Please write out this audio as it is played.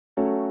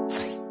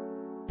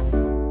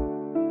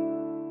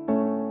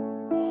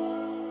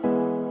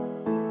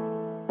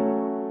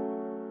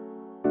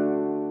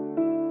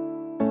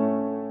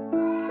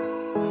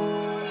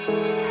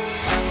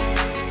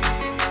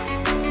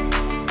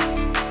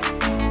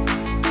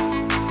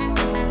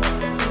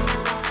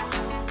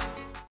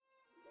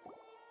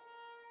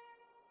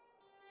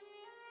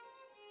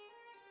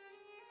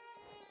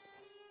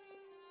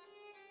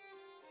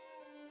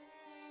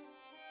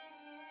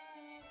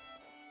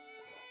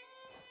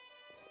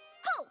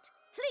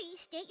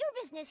state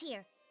your business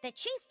here. The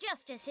Chief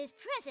Justice is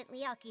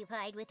presently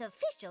occupied with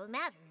official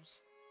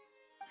matters.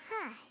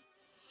 Huh.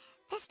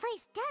 This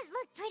place does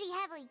look pretty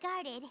heavily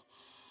guarded.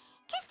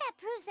 Guess that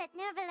proves that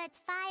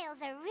Nervalet's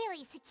files are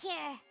really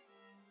secure.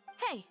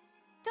 Hey,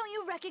 don't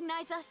you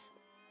recognize us?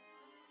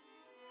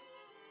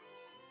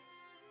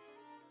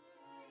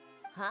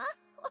 Huh?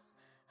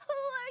 Who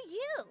are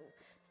you?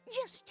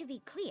 Just to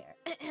be clear,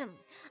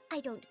 I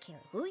don't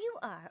care who you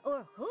are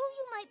or who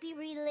you might be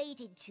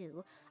related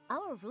to.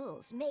 Our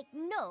rules make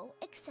no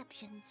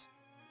exceptions.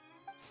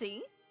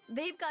 See?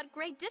 They've got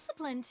great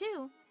discipline,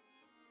 too.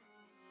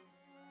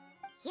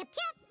 Yep.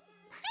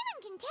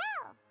 Paimon can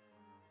tell.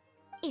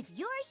 If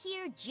you're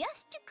here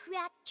just to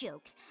crack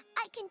jokes,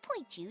 I can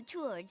point you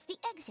towards the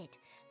exit.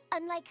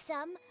 Unlike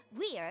some,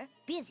 we're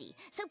busy,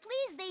 so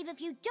please leave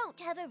if you don't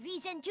have a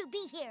reason to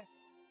be here.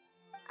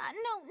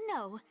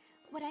 No.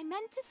 What I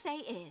meant to say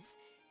is,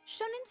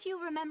 shouldn't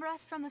you remember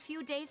us from a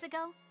few days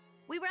ago?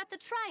 We were at the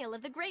trial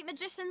of the great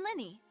magician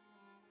Linny.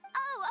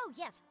 Oh,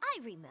 yes, I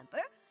remember.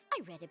 I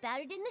read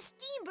about it in the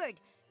Steambird.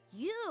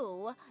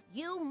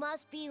 You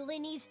must be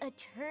Linny's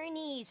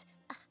attorneys.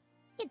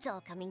 It's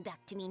all coming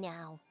back to me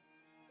now.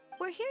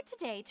 We're here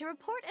today to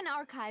report and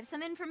archive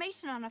some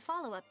information on a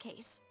follow-up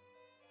case.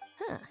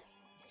 Huh,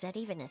 is that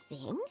even a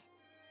thing?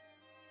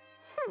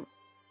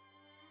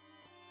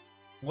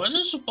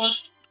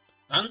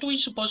 Aren't we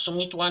supposed to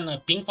meet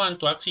one pink one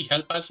to actually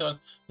help us? Or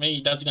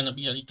maybe that's gonna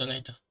be a little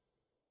later.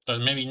 Or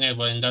maybe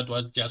never, and that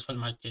was just for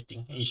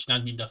marketing. It should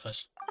not be the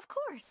first. Of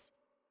course.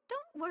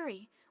 Don't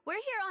worry. We're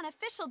here on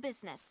official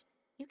business.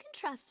 You can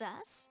trust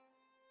us.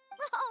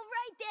 All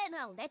right then,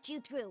 I'll let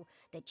you through.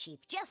 The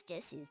Chief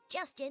Justice is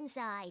just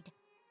inside.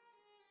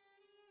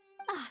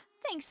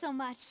 Thanks so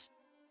much.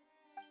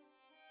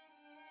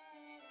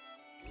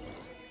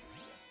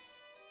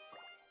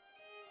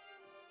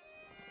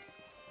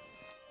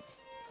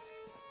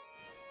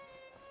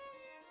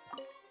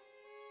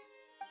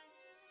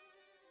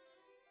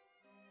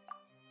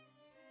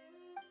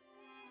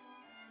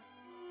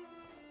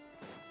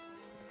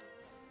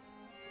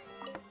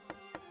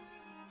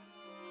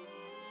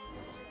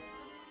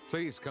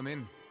 Please come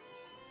in.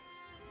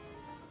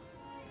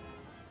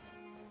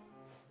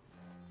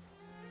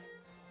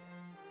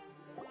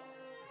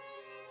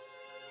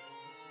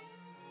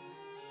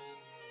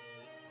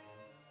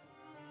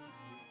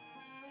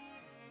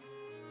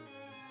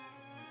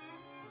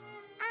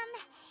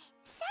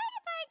 Sorry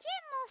to barge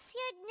in,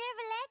 Monsieur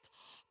Nervalet.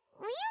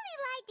 We only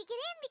lied to get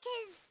in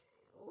because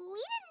we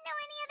didn't know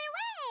any other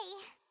way.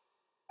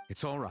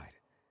 It's all right.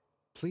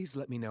 Please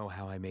let me know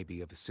how I may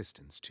be of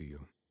assistance to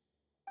you.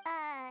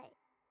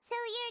 So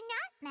you're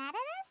not mad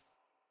at us?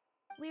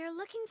 We're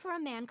looking for a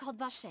man called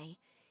Vacher.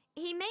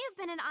 He may have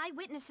been an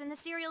eyewitness in the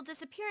serial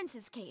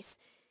disappearances case.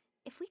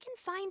 If we can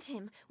find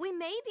him, we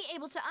may be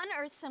able to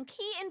unearth some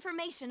key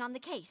information on the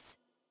case.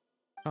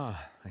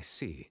 Ah, I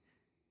see.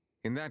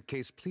 In that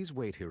case, please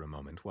wait here a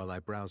moment while I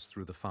browse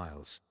through the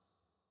files.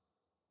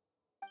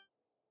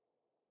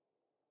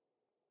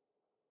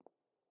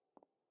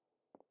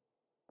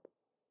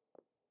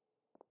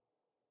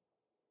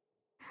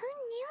 Who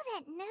knew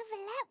that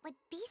Nervalet would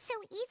be so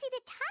easy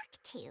to talk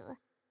to?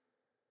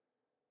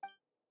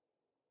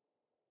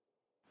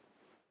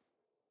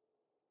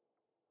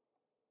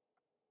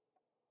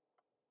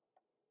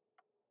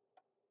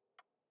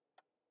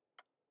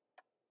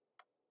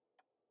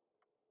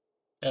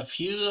 A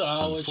few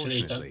hours later.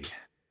 Unfortunately,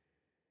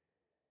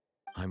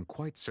 I'm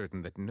quite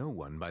certain that no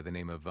one by the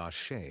name of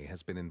Vacher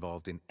has been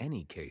involved in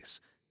any case,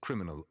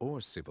 criminal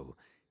or civil,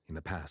 in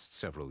the past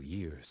several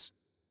years.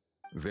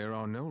 There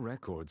are no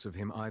records of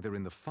him either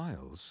in the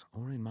files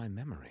or in my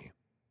memory.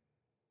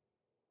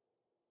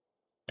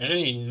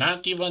 Really,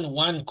 not even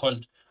one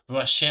called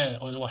Rocher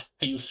or what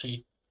you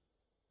say.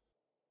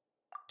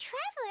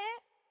 Traveler,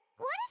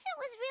 what if it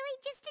was really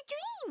just a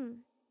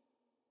dream?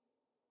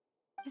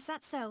 Is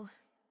that so?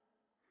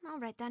 All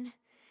right then.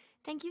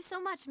 Thank you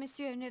so much,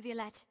 Monsieur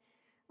Neuvillette.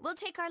 We'll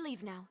take our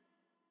leave now.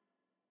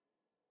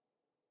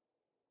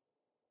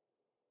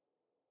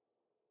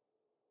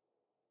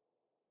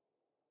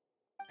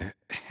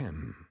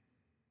 Ahem.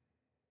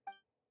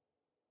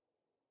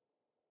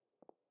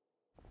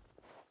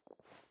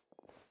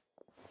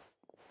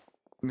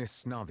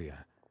 Miss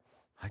Navia,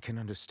 I can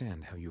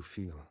understand how you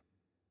feel.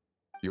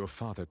 Your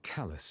father,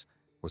 Callus,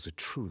 was a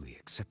truly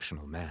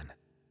exceptional man.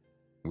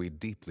 We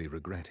deeply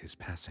regret his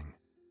passing.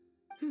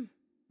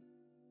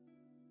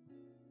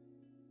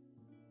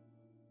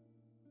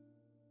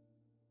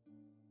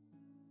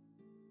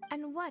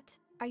 And what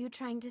are you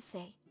trying to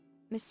say,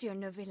 Monsieur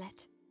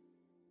Neuvillette?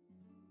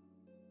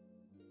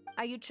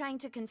 Are you trying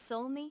to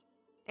console me?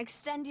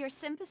 Extend your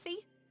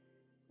sympathy?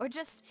 Or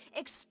just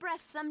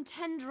express some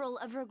tendril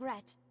of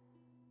regret?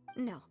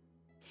 No.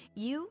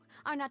 You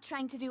are not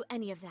trying to do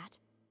any of that.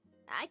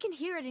 I can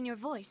hear it in your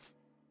voice.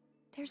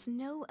 There's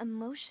no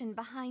emotion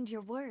behind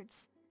your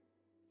words.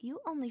 You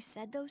only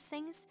said those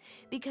things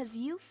because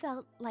you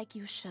felt like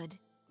you should.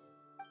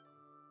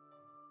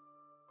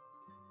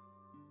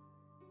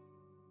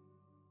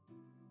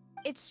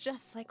 It's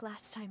just like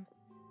last time.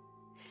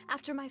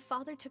 after my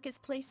father took his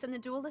place in the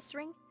duelist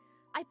ring,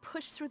 I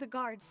pushed through the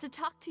guards to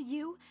talk to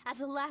you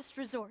as a last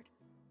resort.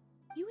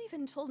 You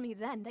even told me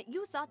then that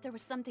you thought there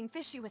was something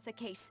fishy with the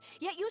case,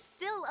 yet you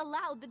still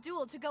allowed the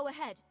duel to go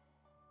ahead.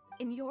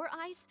 In your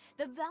eyes,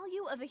 the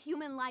value of a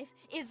human life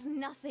is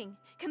nothing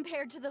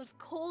compared to those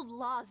cold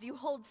laws you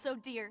hold so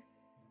dear.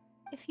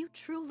 If you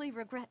truly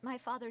regret my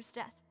father's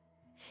death,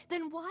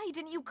 then why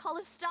didn't you call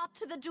a stop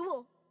to the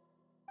duel?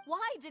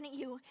 Why didn't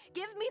you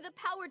give me the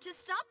power to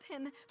stop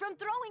him from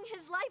throwing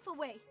his life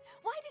away?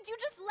 Why did you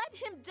just let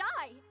him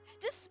die,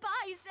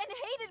 despised and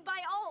hated by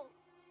all?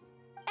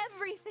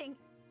 Everything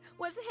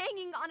was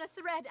hanging on a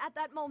thread at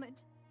that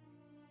moment.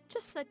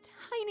 Just the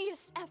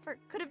tiniest effort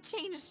could have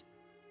changed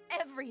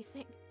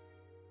everything.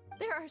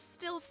 There are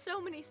still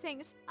so many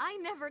things I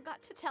never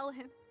got to tell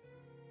him.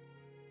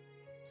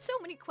 So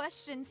many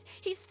questions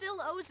he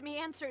still owes me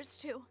answers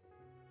to.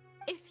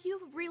 If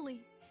you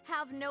really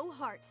have no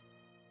heart,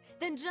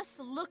 then just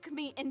look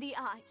me in the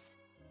eyes.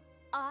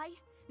 I,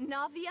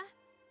 Navia,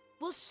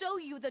 will show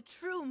you the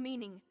true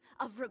meaning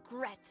of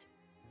regret.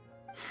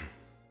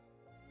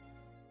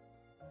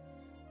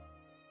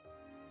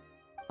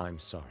 I'm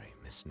sorry,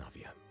 Miss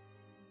Navia.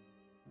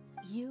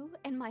 You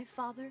and my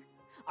father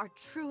are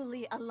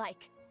truly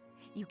alike.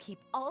 You keep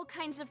all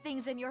kinds of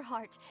things in your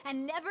heart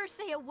and never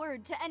say a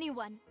word to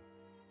anyone.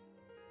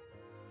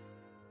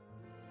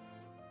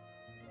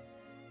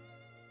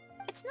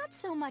 It's not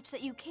so much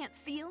that you can't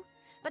feel,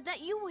 but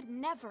that you would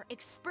never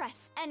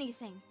express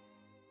anything.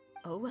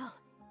 Oh well.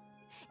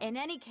 In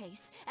any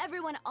case,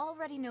 everyone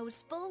already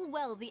knows full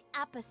well the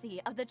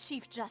apathy of the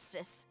Chief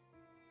Justice.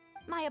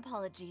 My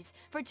apologies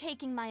for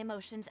taking my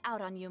emotions out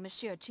on you,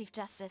 Monsieur Chief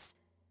Justice.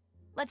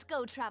 Let's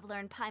go, Traveler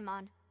and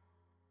Paimon.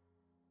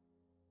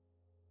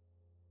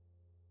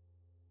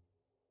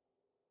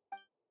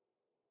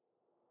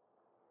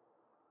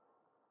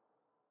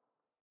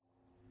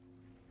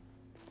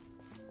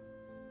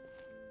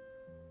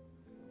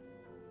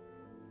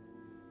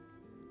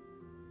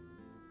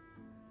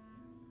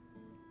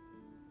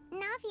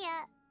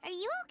 Navia, are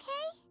you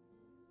okay?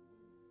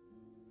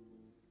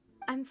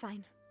 I'm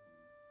fine.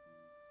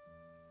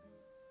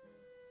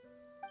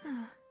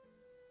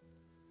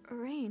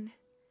 Rain.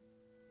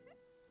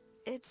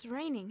 It's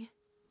raining.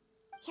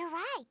 You're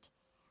right.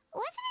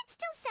 Wasn't it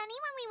still sunny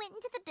when we went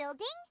into the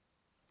building?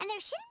 And there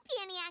shouldn't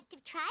be any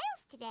active trials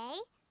today.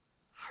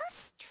 How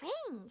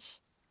strange.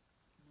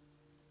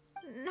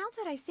 Now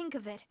that I think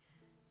of it,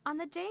 on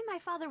the day my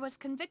father was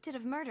convicted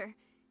of murder,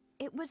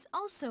 it was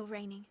also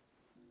raining.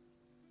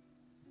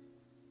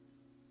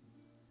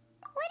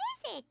 What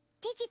is it?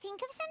 Did you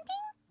think of something?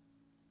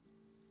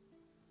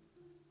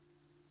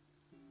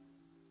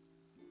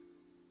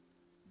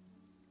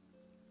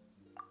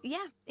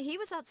 Yeah, he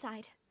was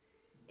outside.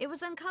 It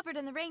was uncovered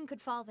and the rain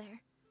could fall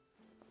there.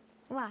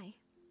 Why?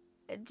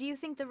 Do you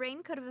think the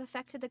rain could have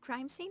affected the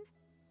crime scene?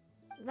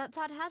 That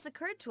thought has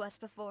occurred to us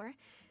before.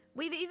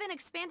 We've even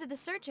expanded the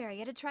search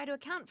area to try to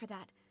account for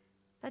that,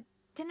 but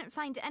didn't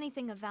find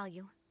anything of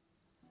value.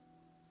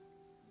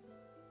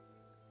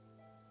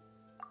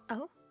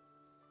 Oh?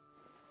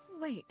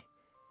 Wait.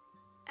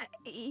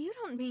 You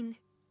don't mean...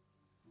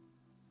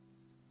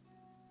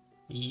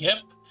 Yep.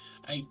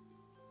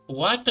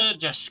 Water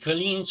just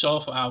cleans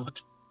off out.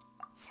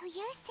 So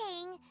you're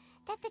saying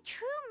that the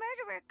true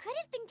murderer could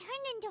have been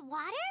turned into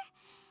water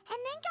and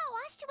then got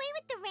washed away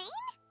with the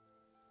rain?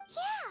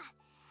 Yeah.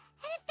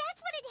 And if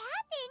that's what had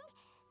happened,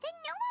 then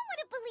no one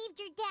would have believed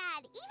your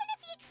dad, even if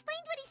he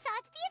explained what he saw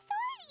to the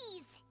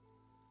authorities.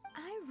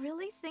 I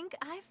really think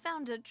I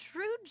found a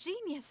true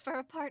genius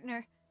for a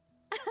partner.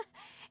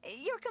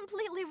 You're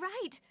completely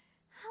right.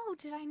 How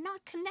did I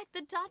not connect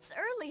the dots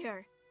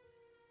earlier?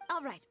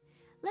 All right,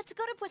 let's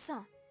go to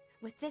Poisson.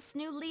 With this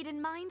new lead in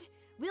mind,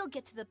 we'll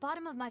get to the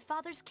bottom of my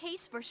father's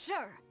case for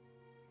sure.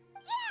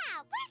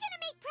 Yeah, we're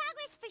gonna make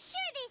progress for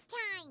sure this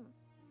time.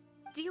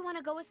 Do you want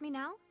to go with me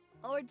now?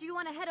 Or do you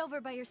want to head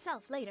over by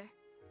yourself later?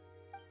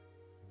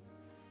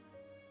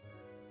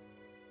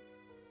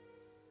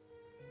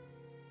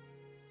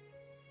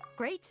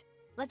 Great.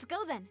 Let's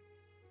go then.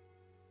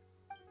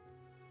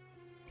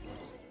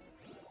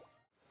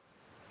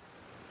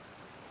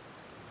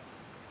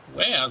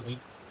 Where are we?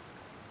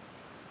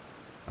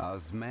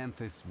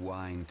 Osmanthus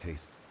wine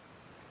taste.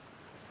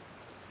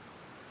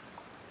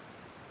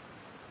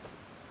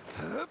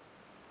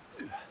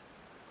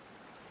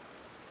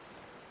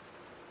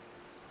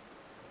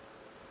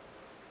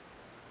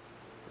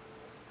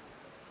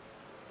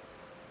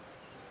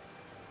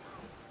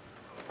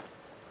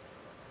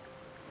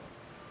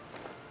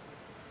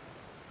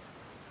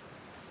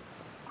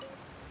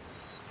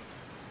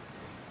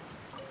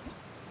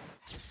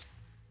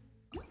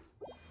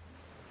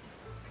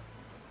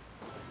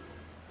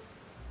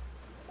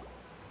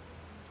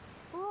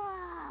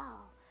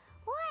 Whoa,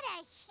 what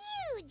a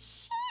huge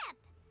ship!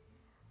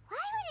 Why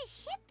would a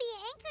ship be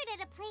anchored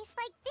at a place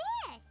like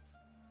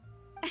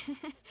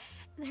this?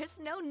 There's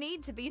no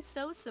need to be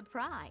so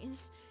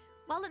surprised.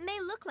 While it may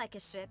look like a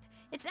ship,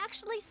 it's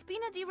actually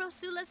Spina di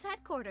Rosula's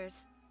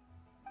headquarters.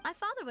 My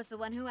father was the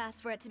one who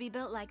asked for it to be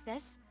built like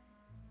this.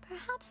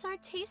 Perhaps our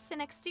taste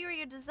in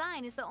exterior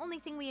design is the only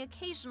thing we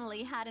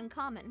occasionally had in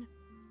common.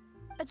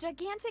 A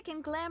gigantic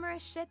and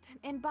glamorous ship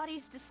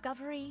embodies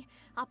discovery,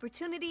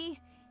 opportunity,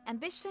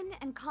 ambition,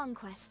 and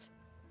conquest.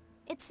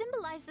 It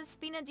symbolizes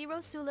Spina di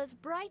Rosula's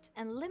bright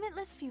and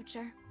limitless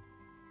future.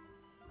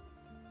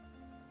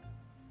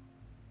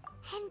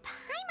 And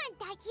Paimon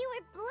thought you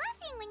were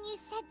bluffing when you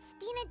said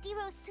Spina di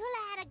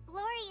Rosula had a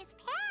glorious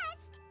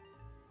past.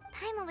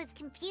 Paimon was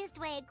confused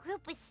why a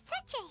group with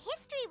such a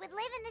history would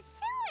live in the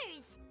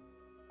sewers.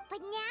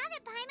 But now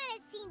that Paimon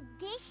has seen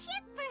this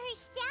ship for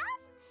herself,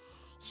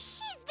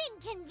 she's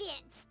been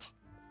convinced.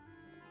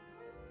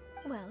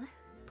 Well,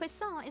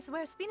 Poisson is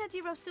where Spina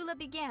di Rosula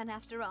began,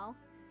 after all.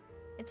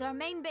 It's our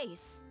main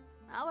base,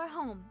 our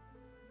home.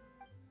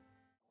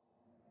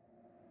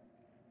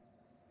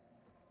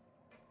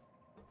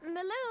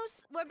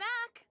 Melus, we're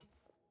back!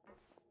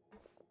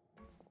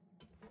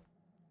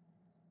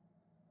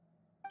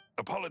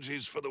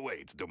 Apologies for the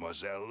wait,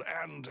 demoiselle,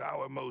 and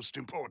our most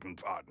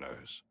important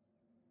partners.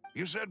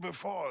 You said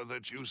before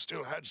that you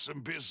still had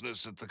some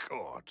business at the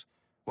court.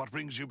 What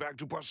brings you back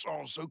to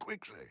Poisson so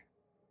quickly?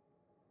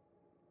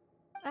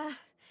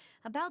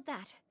 About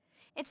that.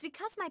 It's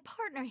because my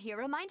partner here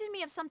reminded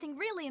me of something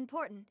really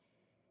important.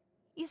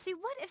 You see,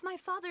 what if my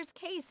father's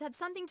case had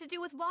something to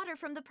do with water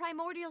from the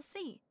primordial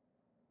sea?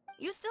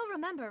 You still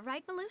remember,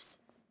 right, Melus?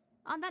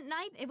 On that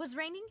night, it was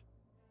raining?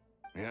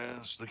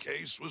 Yes, the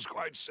case was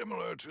quite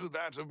similar to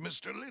that of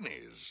Mr.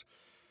 Linney's.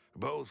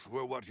 Both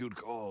were what you'd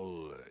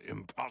call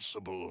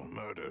impossible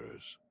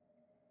murders.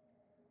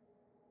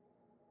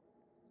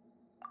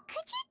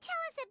 Could you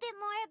tell us a bit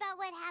more about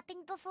what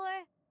happened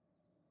before?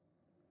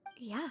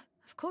 Yeah,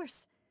 of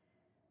course.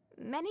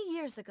 Many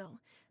years ago,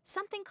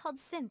 something called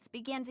synth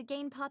began to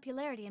gain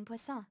popularity in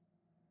Poisson.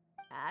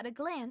 At a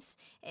glance,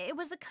 it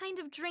was a kind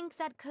of drink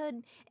that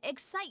could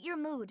excite your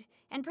mood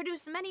and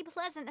produce many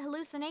pleasant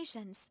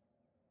hallucinations.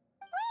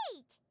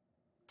 Wait!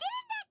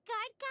 Didn't that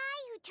guard guy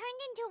who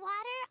turned into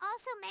water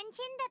also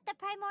mention that the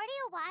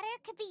primordial water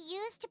could be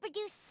used to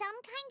produce some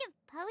kind of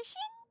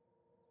potion?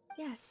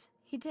 Yes,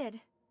 he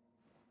did.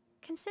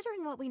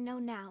 Considering what we know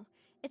now,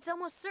 it's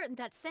almost certain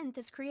that synth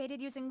is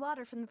created using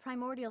water from the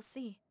primordial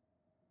sea.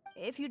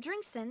 If you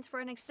drink synth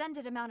for an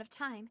extended amount of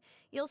time,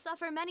 you'll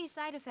suffer many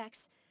side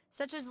effects,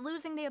 such as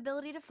losing the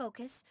ability to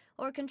focus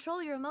or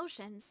control your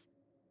emotions.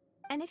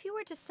 And if you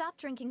were to stop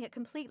drinking it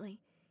completely,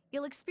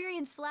 you'll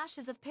experience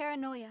flashes of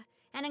paranoia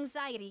and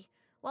anxiety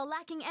while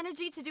lacking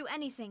energy to do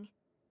anything.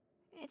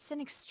 It's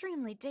an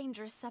extremely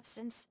dangerous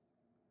substance.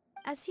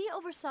 As he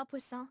oversaw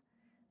Poisson,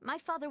 my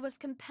father was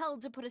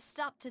compelled to put a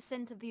stop to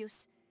synth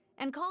abuse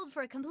and called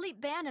for a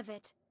complete ban of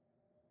it.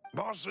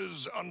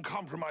 Boss's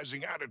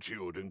uncompromising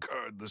attitude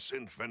incurred the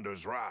synth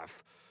vendor's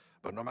wrath,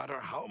 but no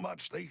matter how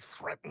much they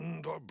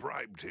threatened or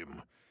bribed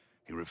him,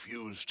 he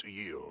refused to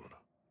yield.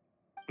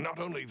 Not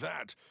only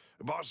that,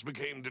 Boss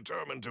became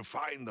determined to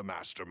find the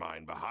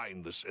mastermind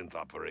behind the synth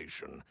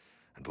operation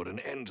and put an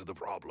end to the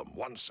problem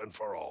once and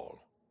for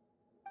all.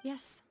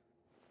 Yes,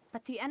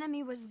 but the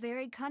enemy was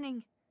very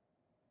cunning.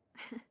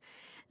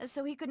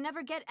 So he could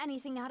never get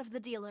anything out of the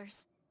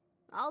dealers,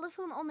 all of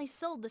whom only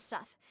sold the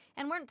stuff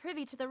and weren't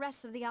privy to the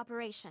rest of the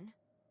operation.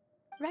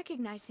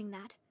 Recognizing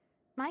that,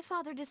 my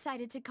father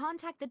decided to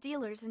contact the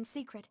dealers in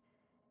secret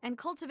and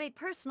cultivate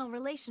personal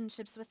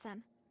relationships with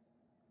them.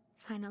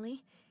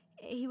 Finally,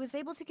 he was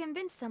able to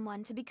convince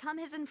someone to become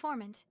his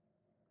informant.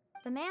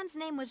 The man's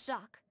name was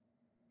Jacques.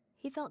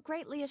 He felt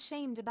greatly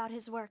ashamed about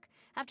his work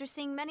after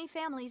seeing many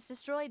families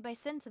destroyed by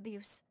synth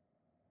abuse.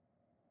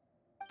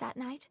 That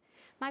night,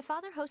 my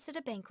father hosted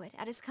a banquet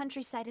at his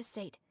countryside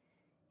estate.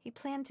 He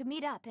planned to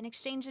meet up and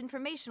exchange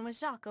information with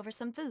Jacques over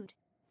some food.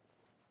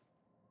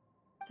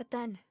 But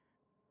then,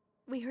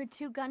 we heard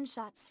 2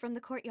 gunshots from the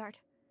courtyard.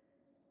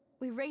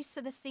 We raced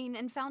to the scene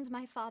and found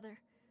my father,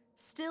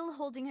 still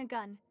holding a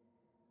gun,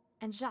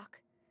 and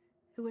Jacques,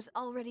 who was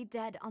already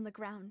dead on the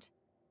ground.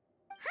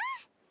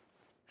 Huh?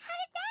 How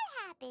did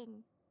that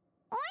happen?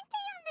 Aren't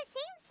they on the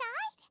same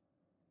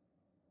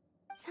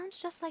side? Sounds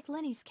just like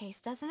Lenny's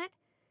case, doesn't it?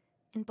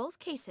 In both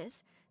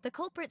cases, the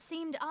culprit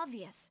seemed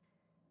obvious,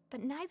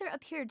 but neither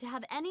appeared to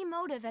have any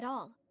motive at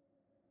all.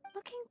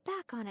 Looking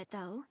back on it,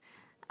 though,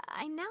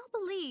 I now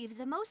believe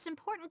the most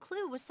important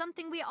clue was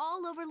something we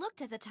all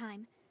overlooked at the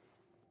time.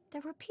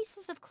 There were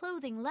pieces of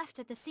clothing left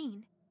at the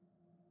scene.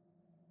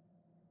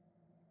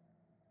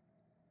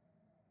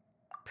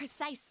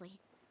 Precisely.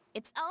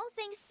 It's all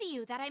thanks to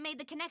you that I made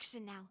the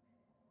connection now.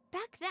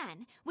 Back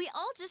then, we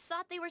all just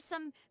thought they were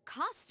some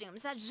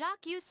costumes that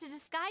Jacques used to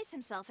disguise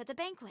himself at the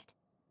banquet.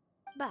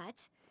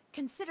 But,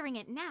 considering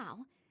it now,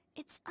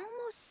 it's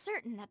almost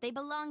certain that they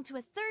belong to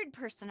a third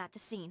person at the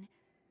scene.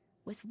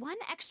 With one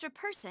extra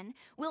person,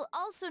 we'll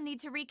also need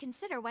to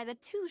reconsider why the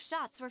 2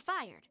 shots were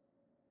fired.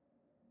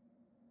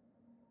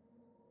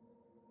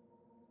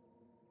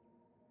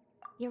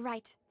 You're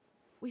right.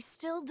 We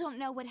still don't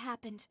know what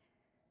happened.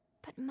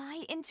 But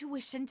my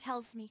intuition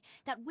tells me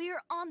that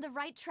we're on the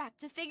right track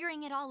to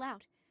figuring it all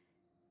out.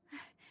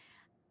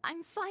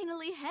 I'm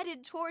finally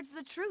headed towards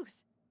the truth.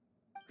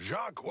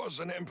 Jacques was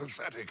an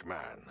empathetic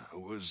man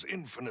who was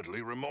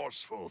infinitely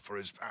remorseful for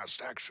his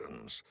past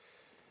actions.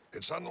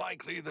 It's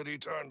unlikely that he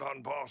turned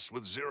on Boss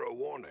with zero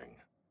warning.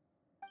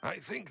 I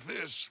think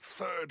this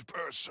third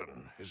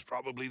person is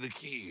probably the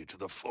key to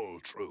the full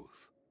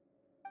truth.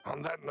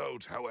 On that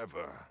note,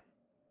 however,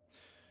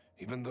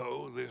 even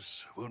though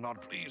this will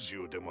not please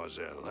you,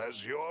 demoiselle,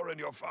 as your and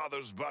your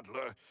father's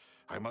butler,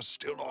 I must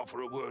still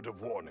offer a word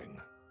of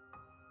warning.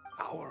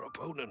 Our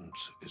opponent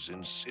is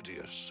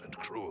insidious and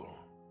cruel.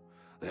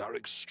 They are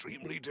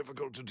extremely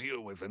difficult to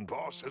deal with, and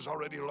Boss has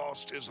already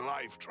lost his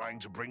life trying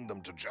to bring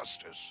them to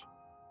justice.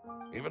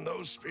 Even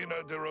though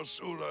Spina de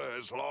Rosula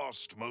has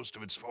lost most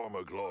of its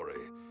former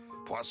glory,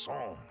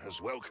 Poisson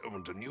has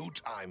welcomed a new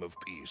time of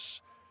peace,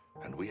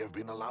 and we have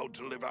been allowed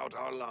to live out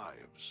our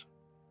lives.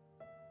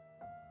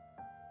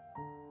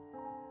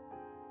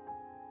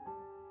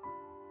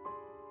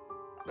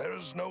 There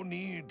is no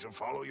need to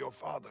follow your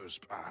father's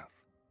path.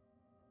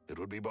 It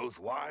would be both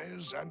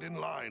wise and in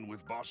line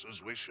with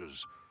Boss's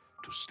wishes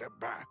to step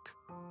back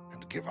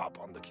and give up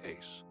on the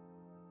case.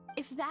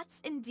 If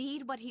that's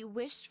indeed what he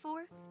wished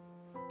for,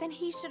 then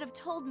he should have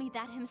told me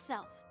that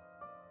himself.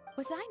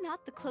 Was I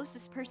not the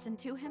closest person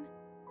to him?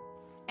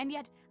 And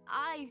yet,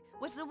 I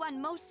was the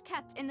one most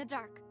kept in the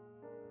dark.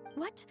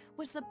 What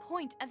was the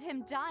point of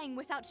him dying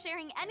without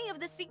sharing any of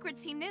the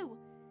secrets he knew?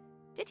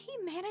 Did he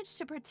manage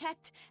to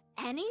protect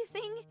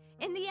anything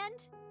in the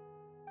end?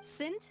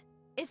 Synth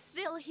is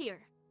still here.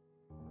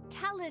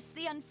 Callus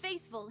the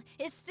Unfaithful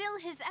is still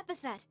his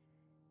epithet.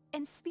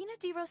 And Spina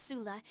di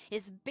Rosula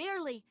is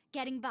barely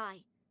getting by.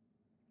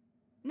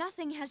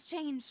 Nothing has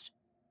changed.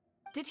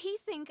 Did he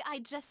think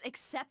I'd just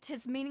accept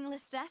his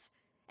meaningless death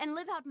and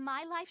live out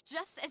my life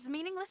just as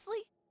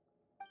meaninglessly?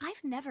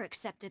 I've never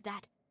accepted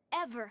that,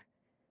 ever.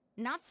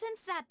 Not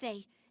since that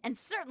day, and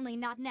certainly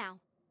not now.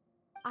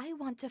 I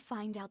want to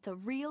find out the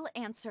real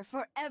answer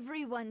for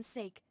everyone's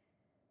sake.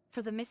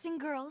 For the missing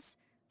girls,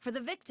 for the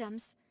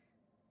victims,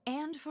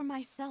 and for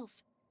myself.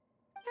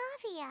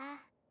 Navia.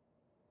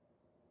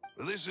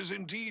 This is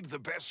indeed the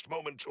best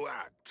moment to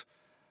act.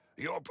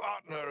 Your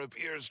partner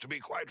appears to be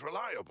quite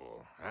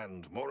reliable,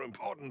 and more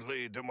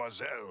importantly,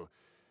 demoiselle,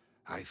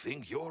 I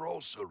think you're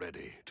also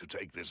ready to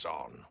take this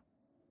on.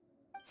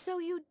 So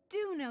you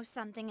do know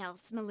something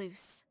else,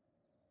 Malus?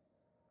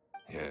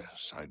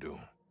 Yes, I do.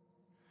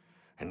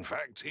 In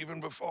fact,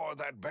 even before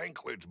that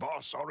banquet,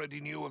 Boss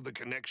already knew of the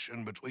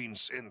connection between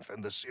Synth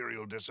and the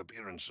serial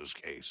disappearances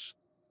case.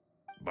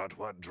 But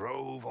what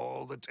drove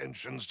all the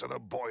tensions to the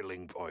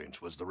boiling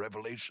point was the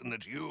revelation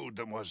that you,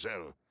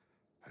 demoiselle,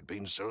 had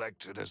been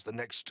selected as the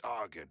next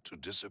target to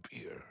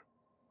disappear.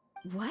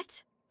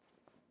 What?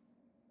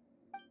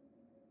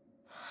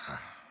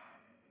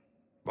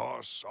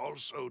 Boss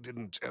also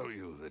didn't tell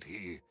you that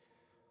he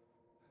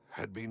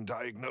had been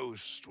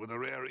diagnosed with a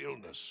rare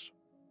illness.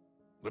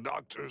 The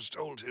doctors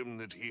told him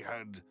that he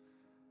had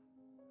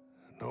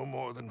no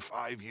more than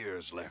 5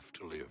 years left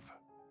to live.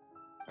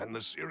 And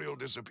the serial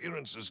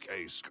disappearances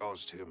case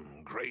caused him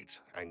great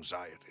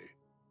anxiety.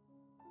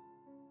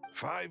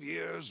 5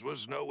 years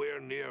was nowhere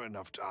near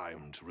enough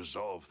time to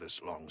resolve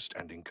this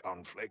long-standing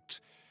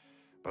conflict.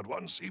 But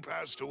once he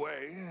passed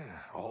away,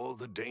 all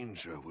the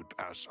danger would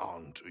pass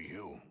on to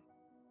you.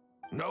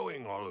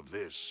 Knowing all of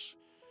this,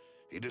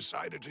 he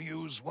decided to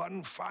use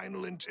one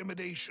final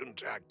intimidation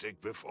tactic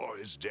before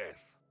his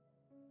death.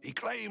 He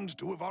claimed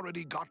to have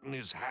already gotten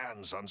his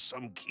hands on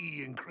some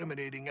key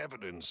incriminating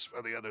evidence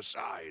for the other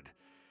side,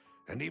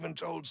 and even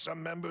told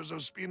some members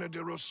of Spina di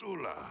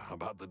Rosula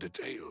about the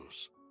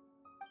details.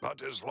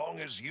 But as long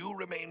as you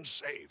remained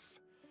safe,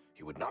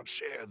 he would not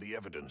share the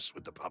evidence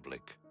with the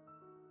public.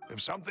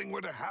 If something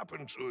were to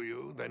happen to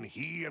you, then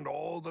he and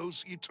all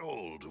those he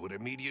told would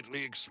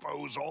immediately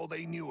expose all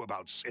they knew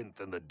about Synth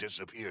and the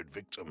disappeared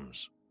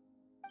victims.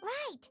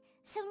 Right,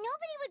 so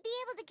nobody would be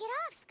able to get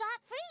off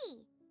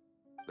scot-free.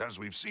 As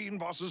we've seen,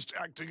 Boss's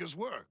tactic has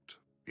worked.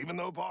 Even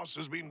though Boss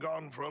has been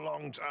gone for a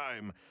long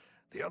time,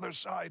 the other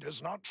side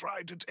has not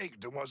tried to take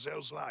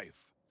Demoiselle's life.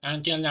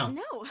 Until now.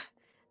 No,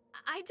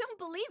 I don't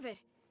believe it.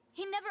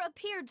 He never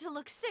appeared to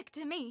look sick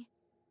to me.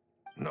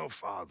 No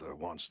father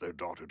wants their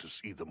daughter to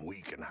see them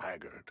weak and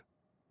haggard,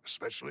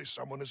 especially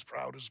someone as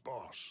proud as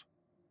Boss.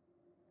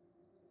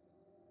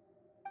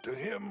 To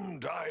him,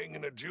 dying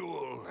in a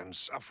duel and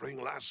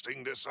suffering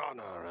lasting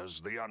dishonor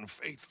as the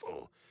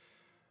Unfaithful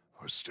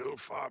were still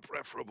far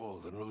preferable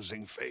than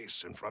losing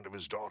face in front of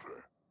his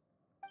daughter.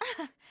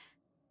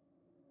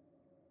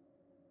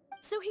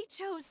 So he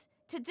chose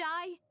to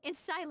die in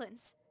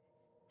silence,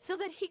 so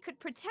that he could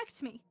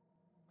protect me.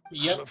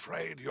 Yep. I'm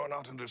afraid you're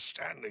not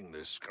understanding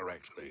this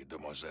correctly,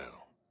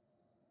 demoiselle.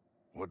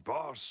 What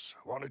Boss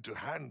wanted to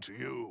hand to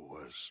you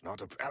was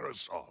not a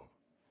parasol,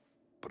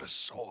 but a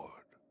sword.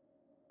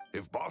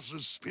 If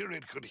Boss's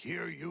spirit could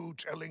hear you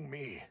telling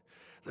me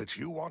that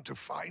you want to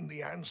find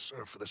the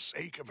answer for the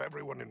sake of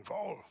everyone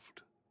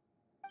involved,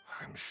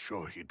 I'm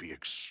sure he'd be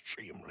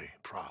extremely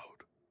proud.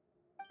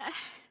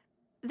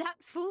 That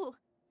fool.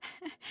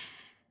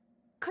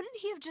 Couldn't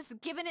he have just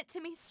given it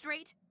to me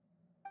straight?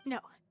 No.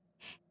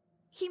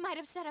 He might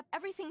have set up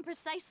everything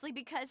precisely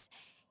because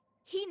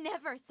he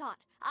never thought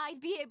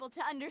I'd be able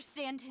to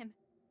understand him.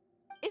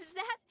 Is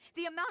that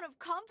the amount of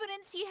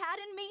confidence he had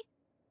in me?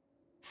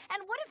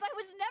 And what if I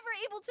was never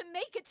able to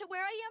make it to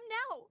where I am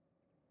now?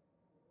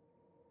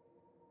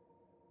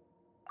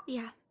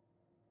 Yeah.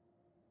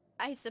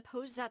 I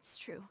suppose that's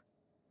true.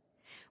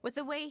 With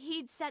the way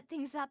he'd set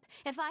things up,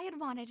 if I had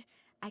wanted,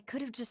 I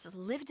could have just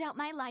lived out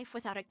my life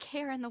without a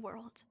care in the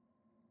world.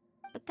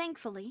 But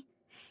thankfully,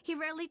 he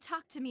rarely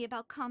talked to me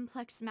about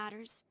complex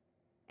matters,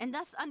 and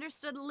thus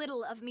understood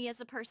little of me as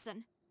a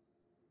person.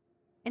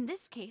 In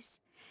this case,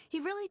 he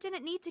really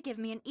didn't need to give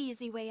me an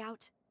easy way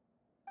out.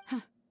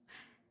 Huh.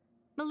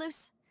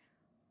 Malus,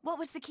 what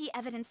was the key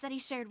evidence that he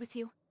shared with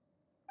you?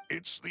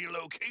 It's the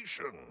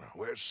location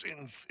where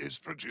synth is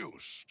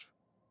produced.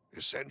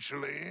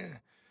 Essentially,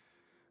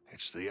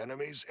 it's the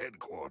enemy's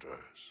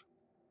headquarters.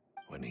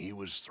 When he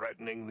was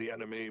threatening the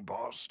enemy,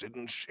 Boss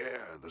didn't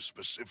share the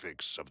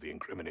specifics of the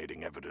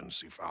incriminating evidence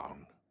he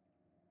found.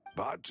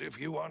 But if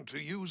you want to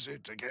use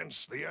it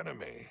against the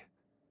enemy,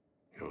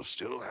 you'll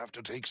still have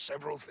to take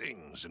several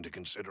things into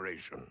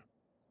consideration.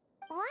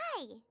 Why?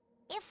 If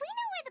we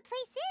know where the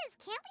place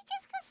is, can't we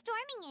just go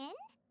storming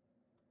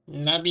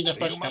in? Not be the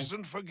first You time.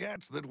 mustn't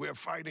forget that we're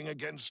fighting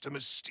against a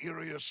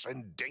mysterious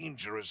and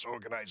dangerous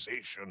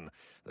organization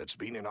that's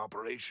been in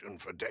operation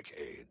for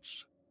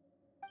decades.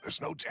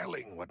 There's no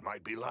telling what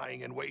might be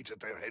lying in wait at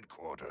their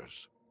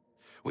headquarters.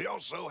 We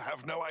also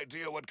have no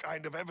idea what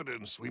kind of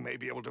evidence we may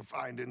be able to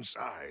find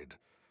inside,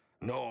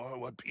 nor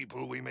what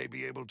people we may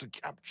be able to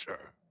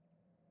capture.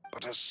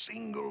 But a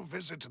single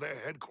visit to their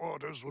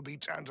headquarters would be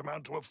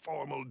tantamount to a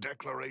formal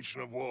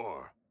declaration of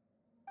war.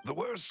 The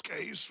worst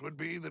case would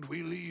be that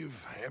we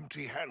leave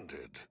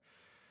empty-handed,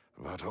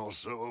 but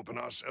also open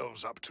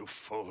ourselves up to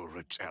full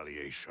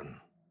retaliation.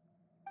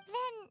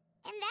 Then,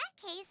 in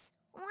that case,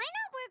 why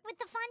not work with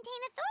the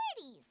Fontaine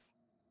authorities?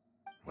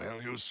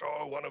 Well, you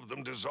saw one of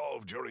them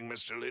dissolve during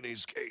Mr.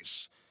 Linney's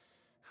case.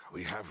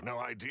 We have no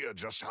idea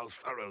just how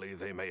thoroughly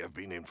they may have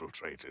been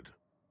infiltrated.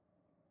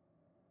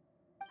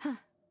 Huh.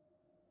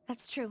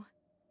 That's true.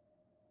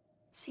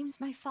 Seems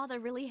my father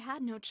really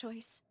had no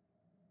choice.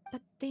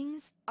 But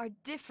things are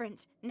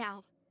different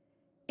now.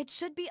 It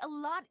should be a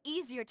lot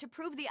easier to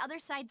prove the other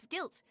side's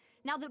guilt,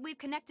 now that we've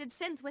connected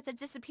Synth with the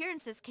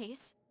disappearances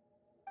case.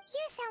 You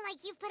sound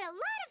like you've put a lot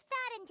of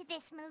thought into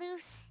this,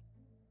 Malus.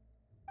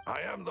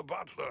 I am the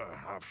butler,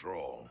 after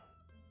all.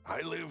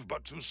 I live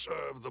but to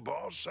serve the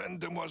boss and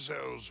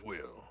Demoiselle's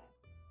will.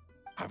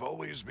 I've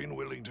always been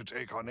willing to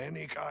take on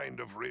any kind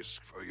of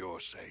risk for your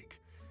sake.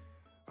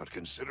 But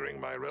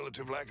considering my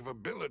relative lack of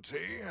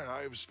ability,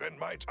 I've spent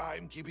my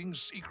time keeping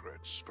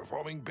secrets,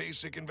 performing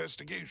basic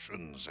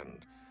investigations,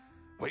 and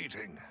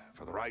waiting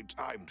for the right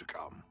time to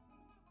come.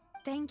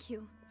 Thank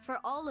you for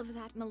all of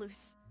that,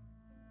 Malus.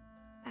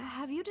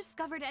 Have you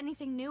discovered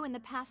anything new in the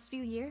past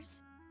few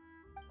years?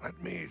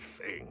 Let me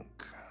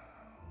think.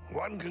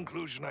 One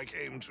conclusion I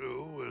came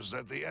to was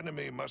that the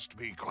enemy must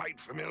be quite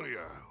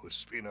familiar with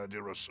Spina di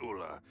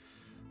Rosula,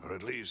 or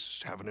at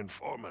least have an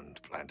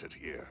informant planted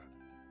here.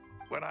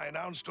 When I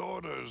announced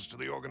orders to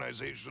the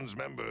organization's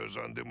members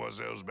on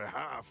Demoiselle's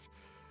behalf,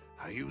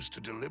 I used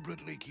to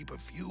deliberately keep a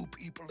few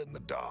people in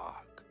the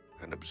dark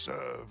and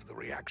observe the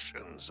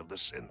reactions of the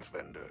synth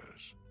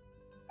vendors.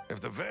 If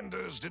the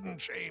vendors didn't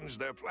change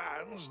their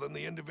plans, then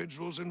the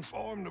individuals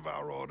informed of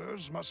our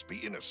orders must be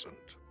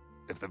innocent.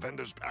 If the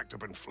vendors packed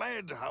up and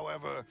fled,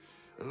 however,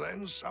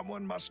 then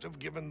someone must have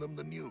given them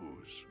the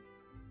news.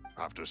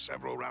 After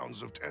several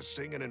rounds of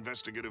testing and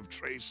investigative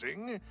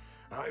tracing,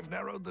 I've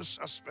narrowed the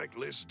suspect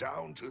list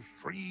down to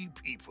 3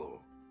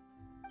 people.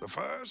 The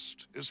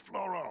first is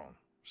Florent,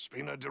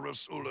 Spina di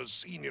Rosula's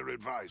senior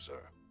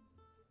advisor.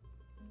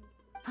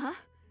 Huh?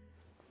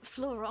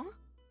 Florent?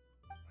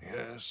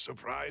 Yes,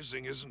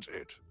 surprising, isn't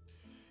it?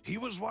 He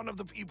was one of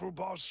the people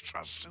Boss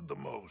trusted the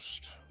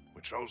most,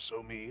 which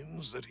also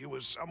means that he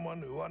was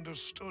someone who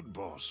understood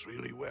Boss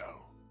really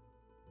well.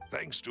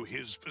 Thanks to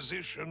his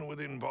position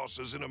within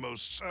Boss's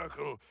innermost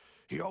circle,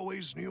 he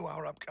always knew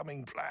our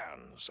upcoming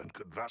plans and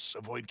could thus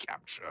avoid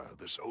capture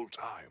this whole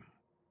time.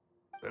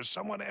 There's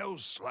someone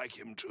else like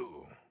him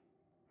too.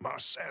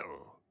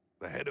 Marcel,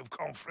 the head of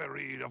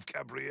Confrérie of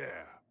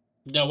Cabrières.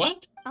 The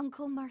what?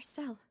 Uncle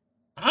Marcel.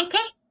 Uncle?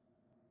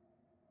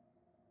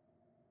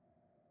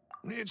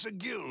 It's a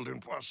guild in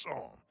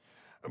Poisson.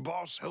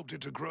 Boss helped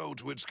it to grow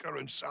to its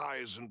current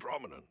size and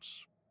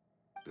prominence.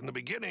 In the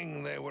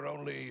beginning, they were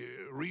only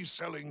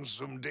reselling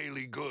some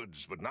daily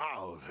goods, but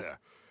now they're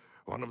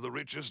one of the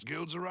richest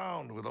guilds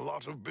around, with a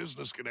lot of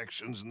business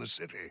connections in the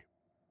city.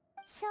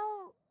 So,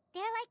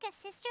 they're like a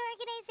sister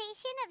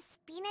organization of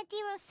Spina di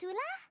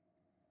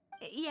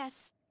Rosula?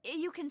 Yes,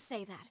 you can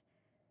say that.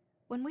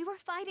 When we were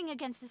fighting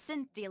against the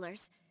synth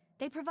dealers,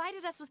 they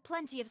provided us with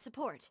plenty of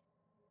support.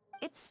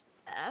 It's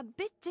a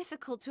bit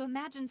difficult to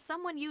imagine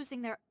someone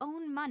using their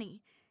own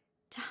money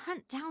to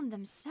hunt down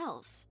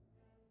themselves.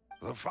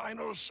 The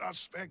final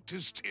suspect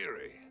is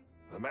Thierry,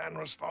 the man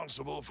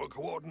responsible for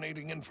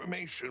coordinating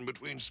information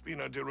between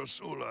Spina di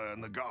Rosula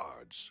and the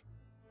guards.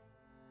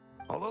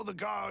 Although the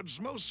guards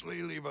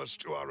mostly leave us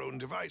to our own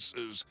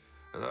devices,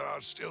 there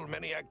are still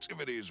many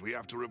activities we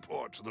have to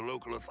report to the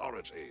local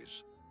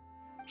authorities.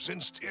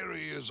 Since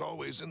Thierry is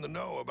always in the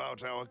know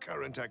about our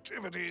current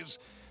activities,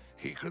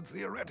 he could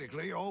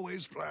theoretically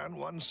always plan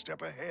one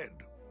step ahead.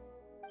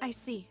 I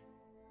see.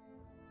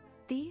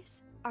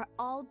 These are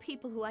all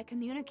people who I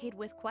communicate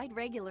with quite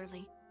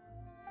regularly.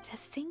 To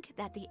think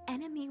that the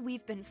enemy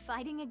we've been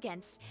fighting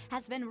against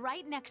has been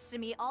right next to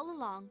me all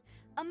along,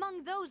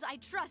 among those I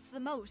trust the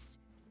most.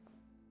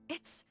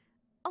 It's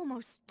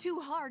almost too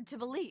hard to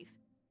believe.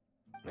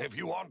 If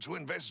you want to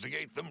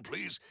investigate them,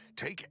 please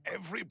take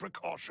every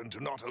precaution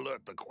to not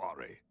alert the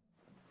quarry.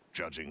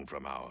 Judging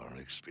from our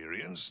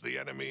experience, the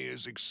enemy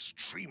is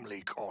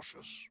extremely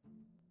cautious.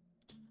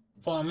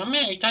 For a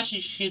moment, I thought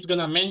he's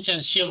gonna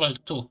mention Silver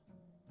too.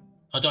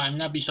 Although I'm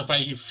not be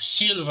surprised if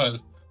Silver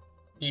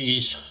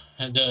is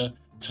the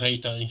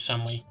traitor in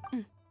some way.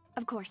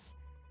 Of course.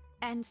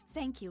 And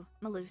thank you,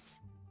 Malus.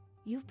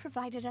 You've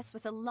provided us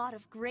with a lot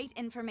of great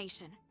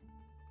information.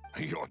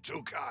 You're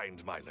too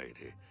kind, my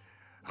lady.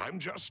 I'm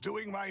just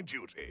doing my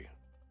duty.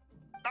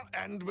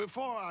 And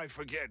before I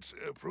forget,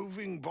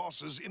 proving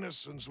Boss's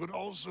innocence would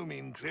also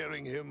mean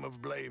clearing him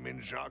of blame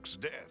in Jacques'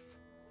 death.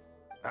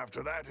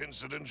 After that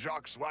incident,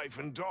 Jacques' wife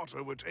and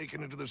daughter were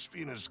taken into the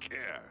Spina's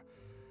care.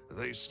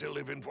 They still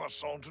live in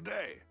Poisson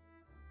today.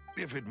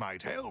 If it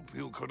might help,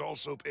 you could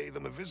also pay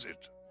them a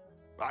visit.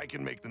 I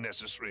can make the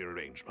necessary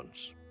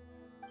arrangements.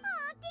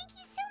 Oh, thank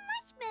you so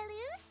much,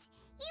 Malus.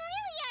 You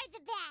really are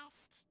the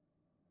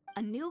best.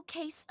 A new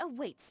case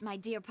awaits, my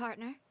dear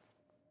partner.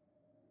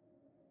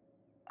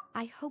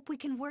 I hope we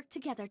can work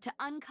together to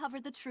uncover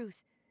the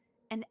truth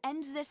and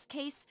end this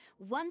case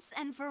once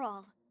and for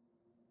all.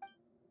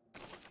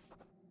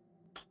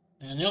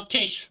 A new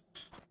case.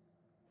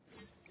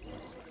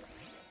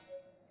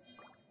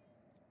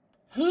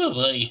 Oh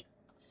boy.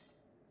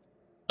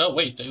 Oh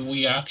wait,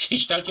 we are actually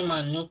starting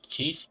a new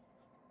case.